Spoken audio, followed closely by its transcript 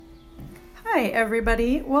Hi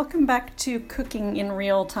everybody, welcome back to Cooking in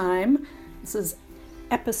Real Time. This is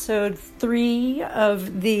episode 3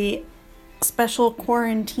 of the special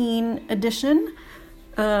quarantine edition.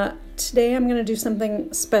 Today I'm going to do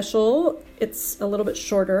something special. It's a little bit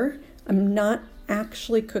shorter. I'm not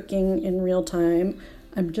actually cooking in real time.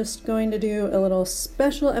 I'm just going to do a little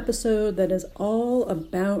special episode that is all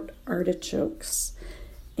about artichokes.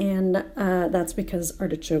 And that's because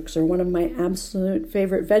artichokes are one of my absolute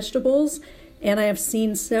favorite vegetables. And I have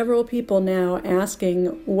seen several people now asking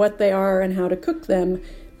what they are and how to cook them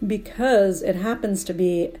because it happens to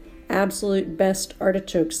be absolute best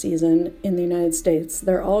artichoke season in the United States.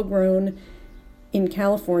 They're all grown in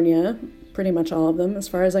California. Pretty much all of them, as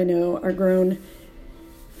far as I know, are grown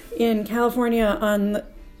in California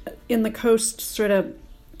in the coast, sort of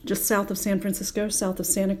just south of San Francisco, south of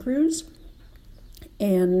Santa Cruz.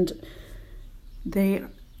 And they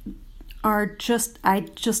are I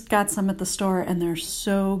just got some at the store and they're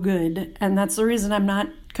so good. And that's the reason I'm not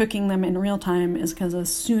cooking them in real time, is because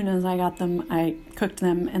as soon as I got them, I cooked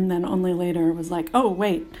them, and then only later was like, oh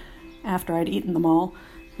wait, after I'd eaten them all,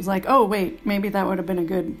 was like, oh wait, maybe that would have been a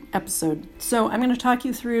good episode. So I'm going to talk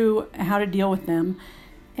you through how to deal with them,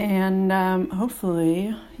 and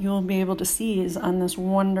hopefully you'll be able to seize on this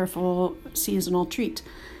wonderful seasonal treat.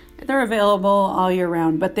 They're available all year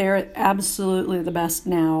round, but they're absolutely the best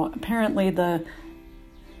now. Apparently the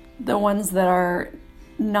ones that are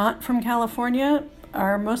not from California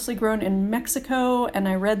are mostly grown in Mexico, and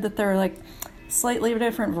I read that they're like slightly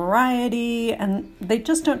different variety, and they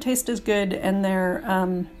just don't taste as good, and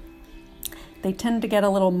they tend to get a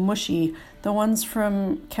little mushy. The ones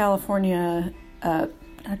from California are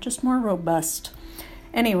just more robust.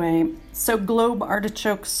 Anyway, so globe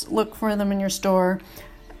artichokes, look for them in your store.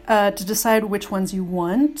 To decide which ones you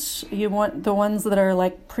want the ones that are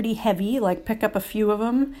like pretty heavy, like pick up a few of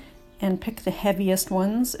them and pick the heaviest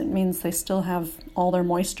ones. It means they still have all their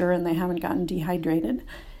moisture and they haven't gotten dehydrated.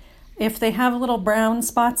 If they have little brown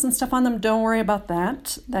spots and stuff on them, don't worry about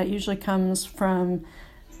that. That usually comes from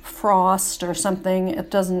frost or something.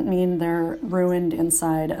 It doesn't mean they're ruined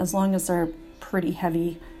inside. As long as they're pretty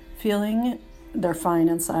heavy feeling, they're fine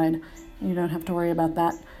inside. You don't have to worry about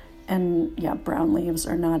that. And yeah, brown leaves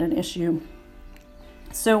are not an issue.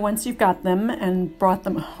 So once you've got them and brought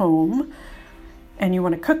them home and you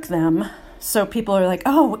want to cook them, so people are like,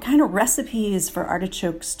 oh, what kind of recipes for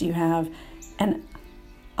artichokes do you have? And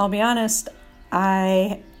I'll be honest,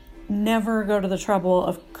 I never go to the trouble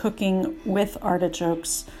of cooking with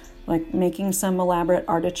artichokes, like making some elaborate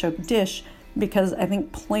artichoke dish, because I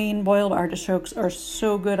think plain boiled artichokes are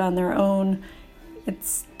so good on their own. It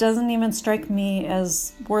doesn't even strike me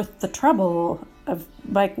as worth the trouble of,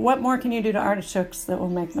 like, what more can you do to artichokes that will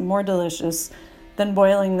make them more delicious than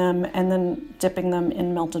boiling them and then dipping them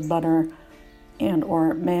in melted butter and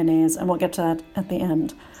or mayonnaise, and we'll get to that at the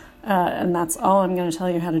end. And that's all I'm going to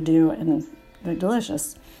tell you how to do, and they're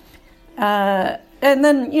delicious. And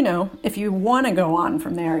then, if you want to go on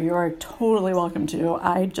from there, you are totally welcome to.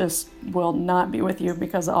 I just will not be with you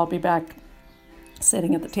because I'll be back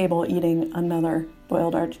sitting at the table eating another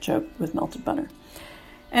boiled artichoke with melted butter.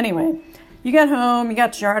 Anyway, you get home, you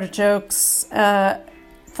got your artichokes.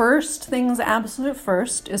 First things absolute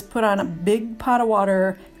first is put on a big pot of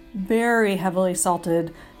water, very heavily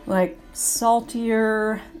salted, like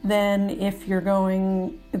saltier than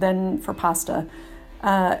for pasta.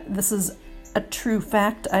 This is a true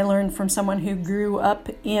fact I learned from someone who grew up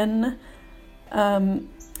in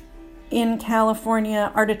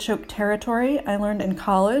California artichoke territory. I learned in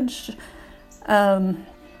college.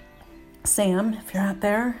 Sam, if you're out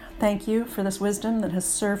there, thank you for this wisdom that has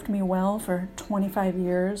served me well for 25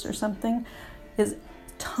 years or something, is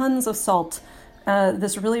tons of salt.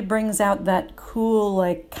 This really brings out that cool,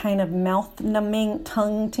 like, kind of mouth-numbing,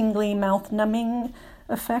 tongue-tingly, mouth-numbing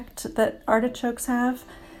effect that artichokes have.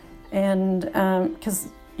 And because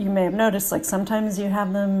you may have noticed, like, sometimes you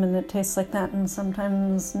have them and it tastes like that and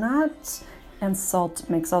sometimes not, and salt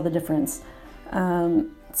makes all the difference.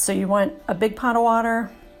 So you want a big pot of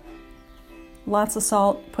water, lots of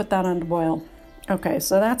salt, put that on to boil. Okay,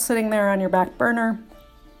 so that's sitting there on your back burner,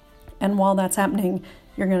 and while that's happening,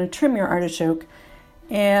 you're going to trim your artichoke,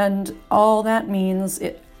 and all that means,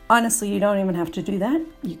 honestly, you don't even have to do that.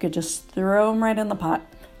 You could just throw them right in the pot,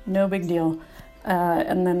 no big deal,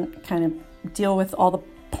 and then kind of deal with all the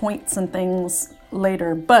points and things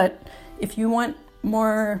later. But if you want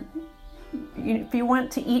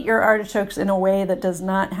to eat your artichokes in a way that does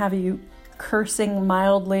not have you cursing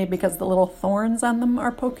mildly because the little thorns on them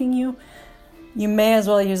are poking you, you may as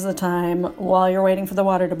well use the time while you're waiting for the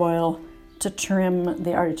water to boil to trim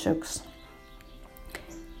the artichokes.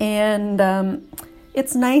 And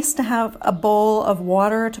it's nice to have a bowl of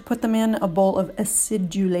water to put them in, a bowl of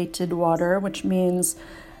acidulated water, which means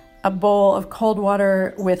a bowl of cold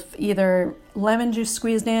water with either lemon juice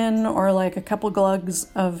squeezed in or like a couple glugs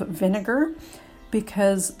of vinegar,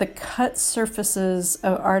 because the cut surfaces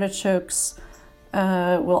of artichokes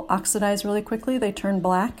will oxidize really quickly. They turn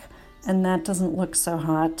black, and that doesn't look so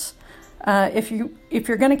hot. If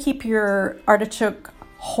you're going to keep your artichoke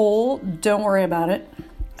whole, don't worry about it.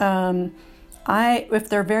 If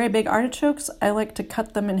they're very big artichokes, I like to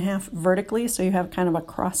cut them in half vertically, so you have kind of a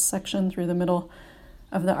cross section through the middle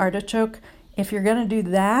of the artichoke. If you're going to do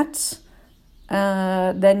that,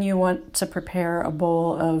 then you want to prepare a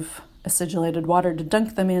bowl of acidulated water to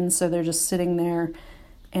dunk them in, so they're just sitting there,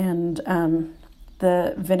 and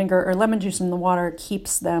the vinegar or lemon juice in the water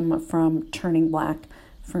keeps them from turning black,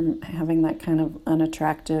 from having that kind of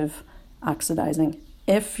unattractive oxidizing.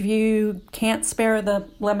 If you can't spare the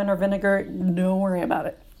lemon or vinegar, don't worry about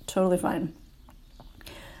it. Totally fine.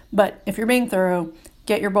 But if you're being thorough,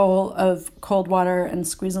 get your bowl of cold water and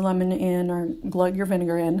squeeze a lemon in or glug your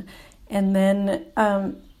vinegar in. And then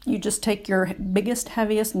you just take your biggest,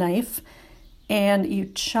 heaviest knife and you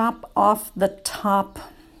chop off the top,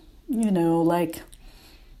 like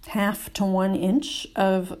 1/2 to 1 inch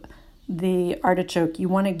of the artichoke. You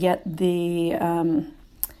want to get the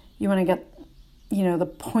the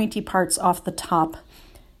pointy parts off the top.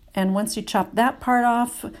 And once you chop that part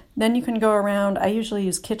off, then you can go around. I usually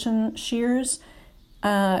use kitchen shears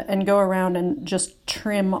and go around and just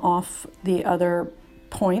trim off the other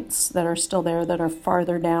points that are still there, that are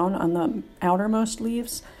farther down on the outermost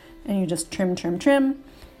leaves. And you just trim.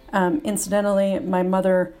 Incidentally, my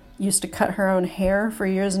mother used to cut her own hair for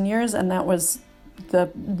years and years, and that was the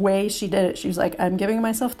way she did it. She was like, I'm giving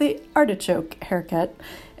myself the artichoke haircut.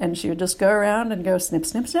 And she would just go around and go snip,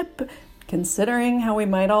 snip, snip, considering how we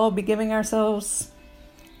might all be giving ourselves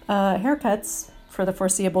haircuts for the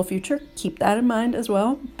foreseeable future. Keep that in mind as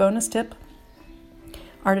well. Bonus tip,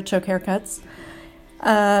 artichoke haircuts.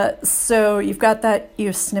 So you've got that,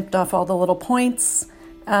 you've snipped off all the little points.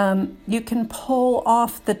 You can pull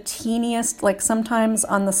off the teeniest, like sometimes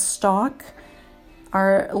on the stalk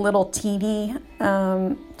are little teeny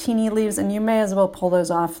leaves, and you may as well pull those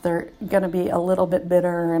off. They're going to be a little bit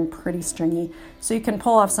bitter and pretty stringy. So you can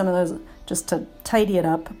pull off some of those just to tidy it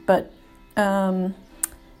up. But then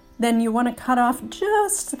you want to cut off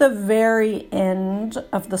just the very end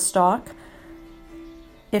of the stalk.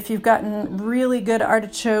 If you've gotten really good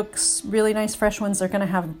artichokes, really nice fresh ones, they're going to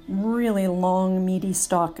have really long, meaty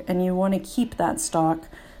stalk, and you want to keep that stalk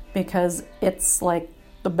because it's like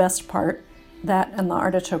the best part. That and the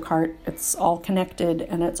artichoke heart, it's all connected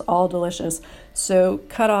and it's all delicious. So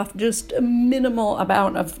cut off just a minimal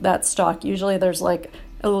amount of that stalk. Usually there's like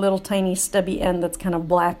a little tiny stubby end that's kind of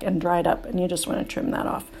black and dried up, and you just want to trim that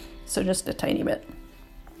off. So just a tiny bit.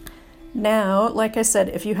 Now, like I said,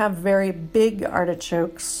 if you have very big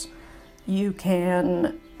artichokes, you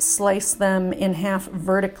can slice them in half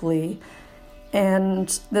vertically. And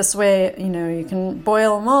this way, you can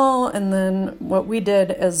boil them all. And then what we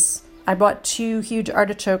did is I bought 2 huge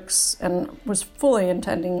artichokes and was fully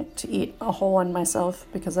intending to eat a whole one myself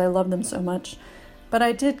because I love them so much. But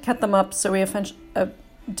I did cut them up, so we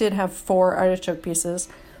did have 4 artichoke pieces.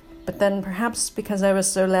 But then perhaps because I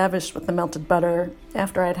was so lavish with the melted butter,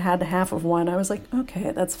 after I'd had half of one, I was like,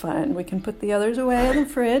 okay, that's fine. We can put the others away in the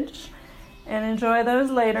fridge and enjoy those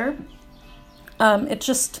later. It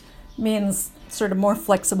just means sort of more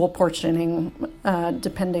flexible portioning,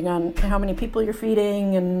 depending on how many people you're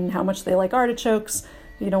feeding and how much they like artichokes.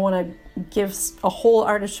 You don't want to give a whole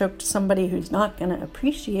artichoke to somebody who's not going to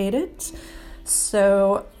appreciate it.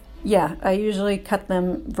 So yeah, I usually cut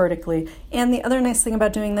them vertically. And the other nice thing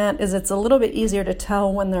about doing that is it's a little bit easier to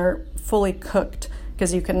tell when they're fully cooked,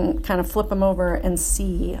 because you can kind of flip them over and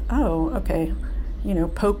see, oh, okay,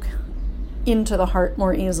 poke into the heart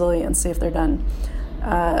more easily and see if they're done.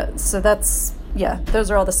 So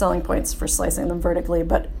those are all the selling points for slicing them vertically.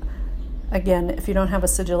 But again, if you don't have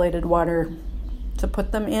acidulated water to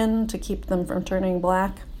put them in to keep them from turning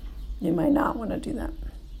black, you might not want to do that.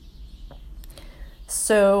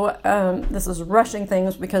 So this is rushing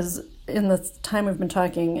things because in the time we've been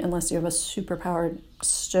talking, unless you have a super powered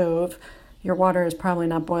stove, your water is probably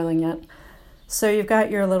not boiling yet. So you've got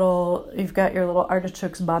your little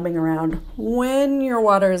artichokes bobbing around. When your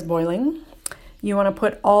water is boiling, you want to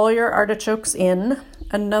put all your artichokes in.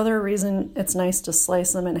 Another reason it's nice to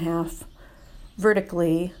slice them in half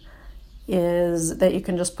vertically is that you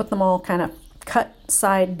can just put them all kind of cut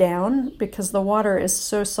side down, because the water is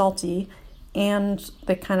so salty and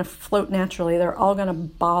they kind of float naturally. They're all going to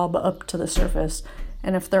bob up to the surface.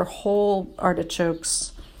 And if they're whole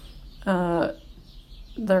artichokes, they're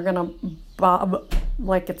going to bob,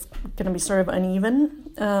 like it's going to be sort of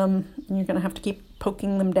uneven. You're going to have to keep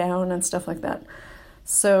poking them down and stuff like that.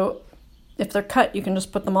 So if they're cut, you can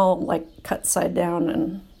just put them all like cut side down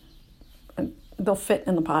and they'll fit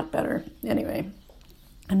in the pot better anyway,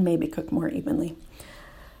 and maybe cook more evenly.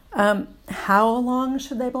 How long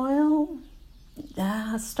should they boil?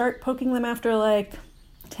 Start poking them after like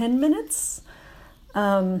 10 minutes.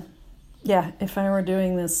 If I were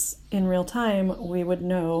doing this in real time, we would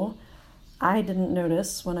know. I didn't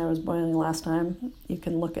notice when I was boiling last time. You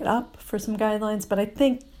can look it up for some guidelines, but I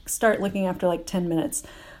think start looking after like 10 minutes.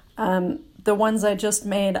 The ones I just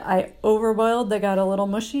made, I overboiled. They got a little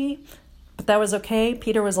mushy, but that was okay.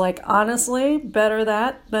 Peter was like, honestly, better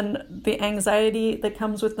that than the anxiety that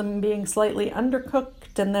comes with them being slightly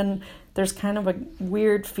undercooked. And then there's kind of a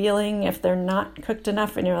weird feeling if they're not cooked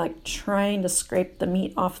enough and you're like trying to scrape the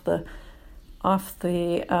meat off the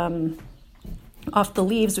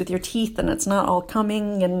leaves with your teeth and it's not all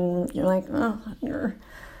coming and you're like, oh.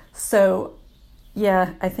 So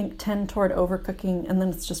yeah, I think tend toward overcooking, and then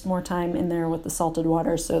it's just more time in there with the salted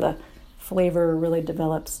water so the flavor really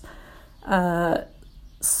develops.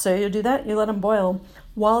 So you do that, you let them boil.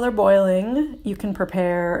 While they're boiling, you can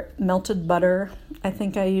prepare melted butter. I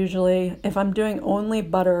think I usually, if I'm doing only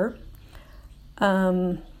butter,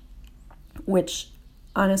 which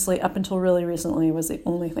honestly up until really recently was the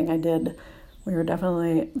only thing I did, we were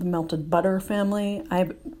definitely the melted butter family.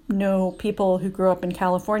 I know people who grew up in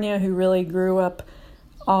California who really grew up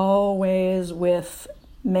always with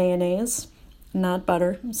mayonnaise, not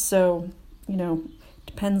butter. So,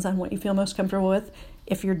 depends on what you feel most comfortable with.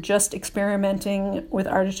 If you're just experimenting with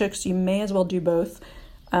artichokes, you may as well do both.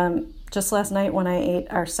 Just last night when I ate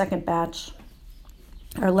our second batch,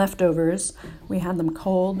 our leftovers, we had them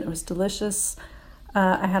cold. It was delicious.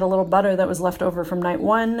 I had a little butter that was left over from night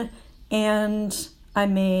one, and I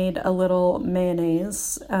made a little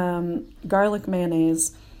mayonnaise, garlic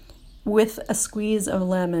mayonnaise, with a squeeze of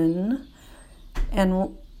lemon.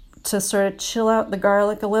 And to sort of chill out the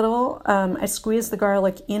garlic a little, I squeezed the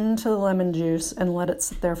garlic into the lemon juice and let it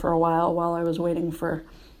sit there for a while I was waiting for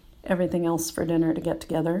everything else for dinner to get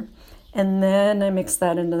together. And then I mixed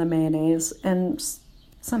that into the mayonnaise. And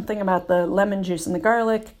something about the lemon juice and the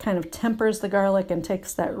garlic kind of tempers the garlic and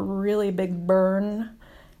takes that really big burn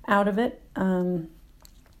out of it.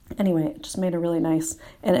 Anyway, it just made it really nice.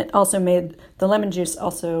 And it also made, the lemon juice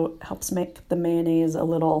also helps make the mayonnaise a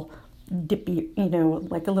little dippy,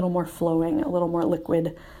 like a little more flowing, a little more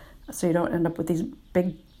liquid, so you don't end up with these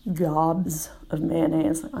big gobs of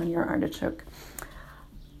mayonnaise on your artichoke.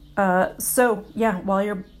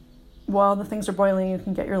 While the things are boiling, you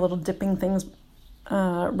can get your little dipping things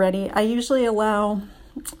ready. I usually allow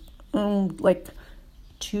like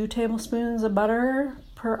 2 tablespoons of butter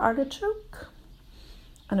per artichoke.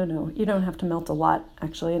 I don't know. You don't have to melt a lot,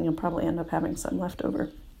 actually, and you'll probably end up having some left over.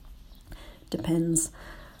 Depends.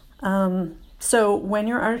 So when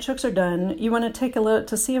your artichokes are done, you want to take a look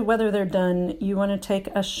to see whether they're done. You want to take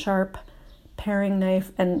a sharp paring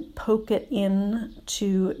knife and poke it in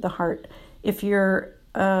to the heart. If your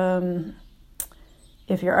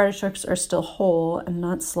artichokes are still whole and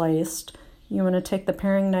not sliced, you want to take the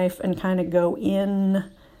paring knife and kind of go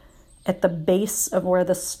in at the base of where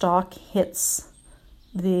the stalk hits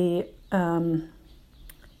the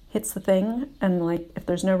thing, and like if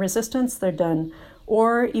there's no resistance, they're done.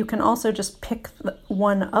 Or you can also just pick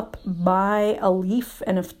one up by a leaf,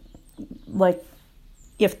 and if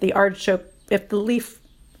the leaf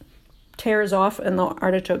tears off and the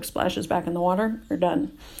artichoke splashes back in the water, you're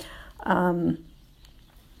done.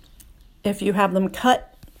 If you have them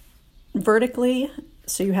cut vertically,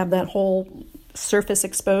 so you have that whole surface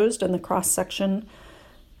exposed and the cross section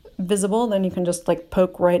visible, then you can just like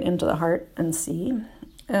poke right into the heart and see.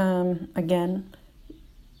 Again,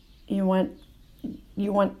 you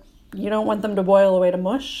don't want them to boil away to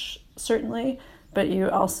mush, certainly, but you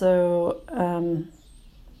also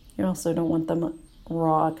don't want them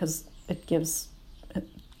raw, because it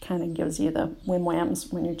kind of gives you the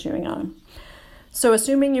whim-whams when you're chewing on them. So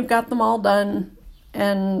assuming you've got them all done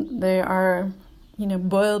and they are,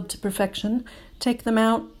 boiled to perfection, take them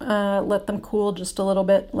out, let them cool just a little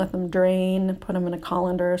bit, let them drain, put them in a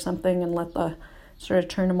colander or something, and sort of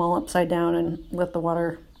turn them all upside down and let the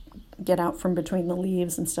water get out from between the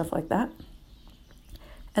leaves and stuff like that.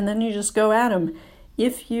 And then you just go at them.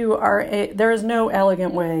 There is no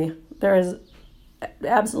elegant way. There is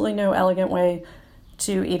absolutely no elegant way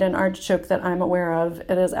to eat an artichoke that I'm aware of.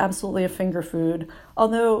 It is absolutely a finger food.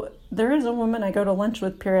 Although there is a woman I go to lunch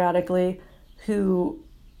with periodically who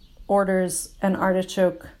orders an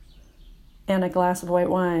artichoke and a glass of white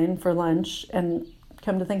wine for lunch, and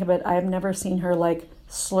come to think of it, I've never seen her like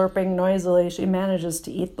slurping noisily. She manages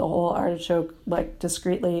to eat the whole artichoke like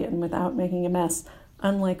discreetly and without making a mess,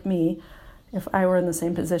 unlike me if I were in the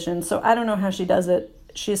same position. So I don't know how she does it.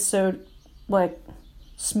 She's so like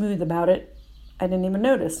smooth about it, I didn't even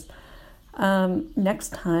notice.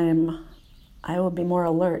 Next time I will be more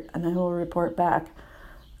alert and I will report back.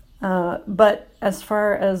 But as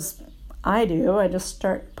far as I do, I just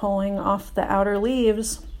start pulling off the outer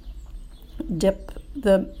leaves, dip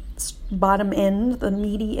the bottom end, the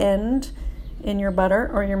meaty end, in your butter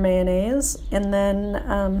or your mayonnaise, and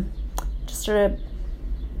then just sort of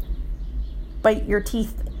bite your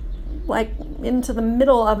teeth like into the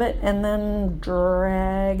middle of it, and then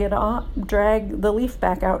drag the leaf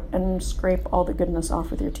back out and scrape all the goodness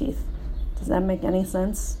off with your teeth. Does that make any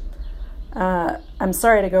sense? I'm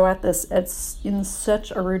sorry to go at this. It's in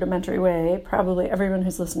such a rudimentary way. Probably everyone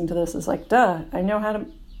who's listening to this is like, duh, I know how to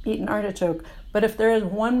eat an artichoke. But if there is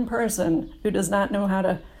one person who does not know how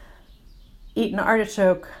to eat an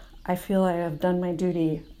artichoke, I feel I have done my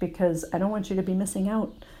duty, because I don't want you to be missing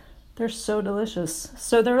out. They're so delicious.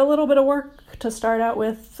 So they're a little bit of work to start out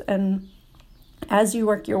with, and as you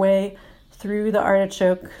work your way through the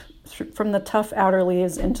artichoke, from the tough outer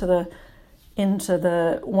leaves into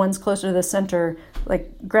the ones closer to the center,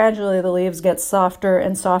 like gradually the leaves get softer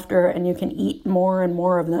and softer, and you can eat more and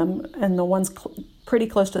more of them. And the ones pretty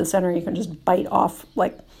close to the center, you can just bite off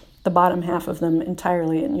like the bottom half of them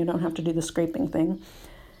entirely, and you don't have to do the scraping thing.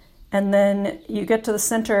 And then you get to the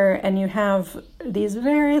center and you have these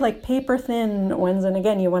very like paper thin ones. And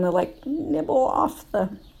again, you want to like nibble off the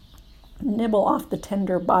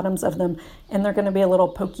tender bottoms of them, and they're going to be a little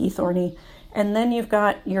pokey, thorny. And then you've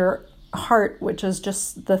got your heart, which is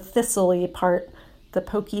just the thistly part, the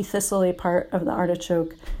pokey thistly part of the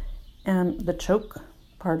artichoke, and the choke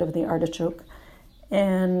part of the artichoke.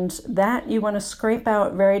 And that you want to scrape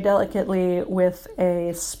out very delicately with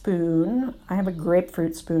a spoon. I have a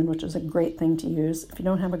grapefruit spoon, which is a great thing to use. If you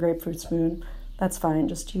don't have a grapefruit spoon, that's fine.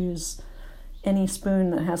 Just use any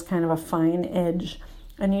spoon that has kind of a fine edge.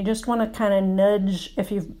 And you just want to kind of nudge. If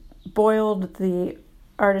you've boiled the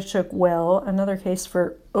artichoke well, another case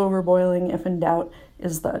for overboiling, if in doubt,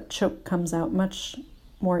 is the choke comes out much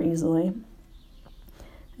more easily.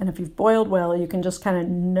 And if you've boiled well, you can just kind of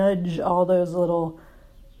nudge all those little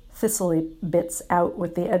thistly bits out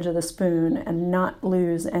with the edge of the spoon and not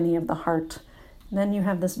lose any of the heart. And then you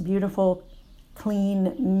have this beautiful,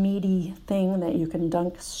 clean, meaty thing that you can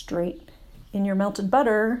dunk straight in your melted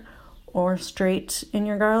butter or straight in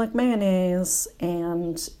your garlic mayonnaise,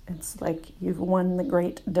 and it's like you've won the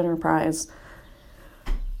great dinner prize.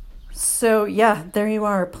 So yeah, there you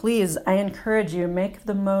are. Please, I encourage you, make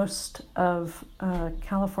the most of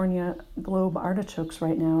California Globe artichokes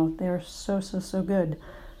right now. They're so good.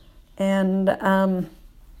 And I'm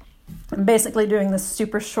basically doing this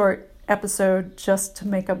super short episode just to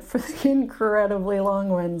make up for the incredibly long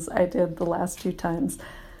ones I did the last 2 times.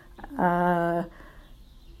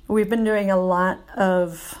 We've been doing a lot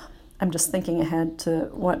of, I'm just thinking ahead to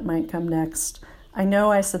what might come next. I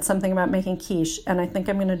know I said something about making quiche, and I think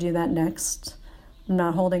I'm going to do that next. I'm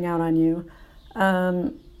not holding out on you.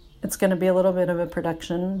 It's going to be a little bit of a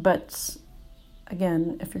production, but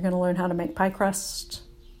again, if you're going to learn how to make pie crust,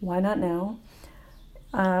 why not now?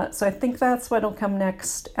 So I think that's what'll come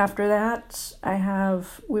next. After that,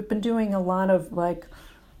 we've been doing a lot of like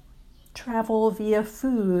travel via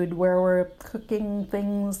food, where we're cooking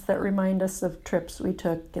things that remind us of trips we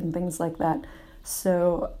took and things like that.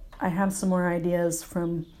 So I have some more ideas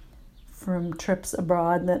from trips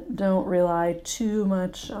abroad that don't rely too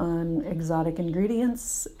much on exotic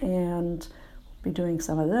ingredients, and we'll be doing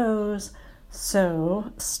some of those.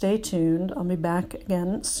 So stay tuned. I'll be back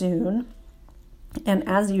again soon. And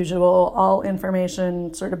as usual, all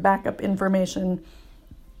information, sort of backup information,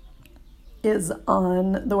 is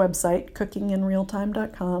on the website,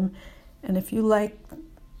 cookinginrealtime.com. And if you like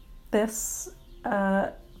this,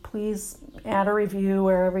 please add a review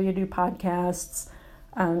wherever you do podcasts.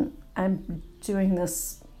 I'm doing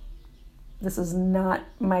this. This is not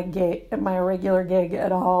my regular gig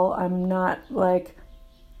at all. I'm not like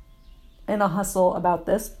in a hustle about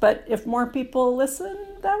this, but if more people listen,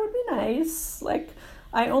 that would be nice. Like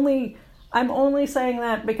I'm only saying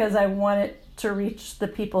that because I want it to reach the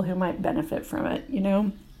people who might benefit from it, you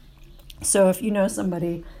know? So if you know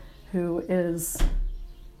somebody who is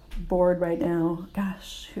bored right now,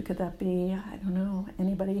 gosh, who could that be? I don't know.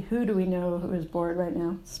 Anybody? Who do we know who is bored right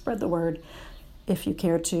now? Spread the word if you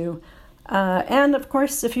care to. And of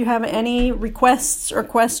course, if you have any requests or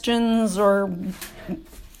questions or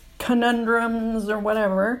conundrums or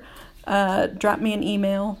whatever, drop me an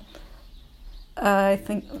email. I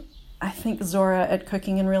think Zora at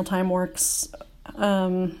Cooking in Real Time works.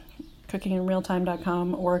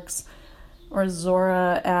 Cookinginrealtime.com works, or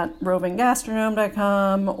Zora at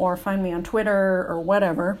rovingastronome.com, or find me on Twitter or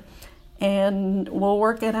whatever, and we'll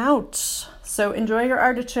work it out. So enjoy your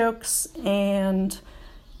artichokes and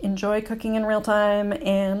enjoy cooking in real time,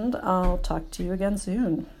 and I'll talk to you again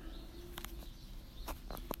soon.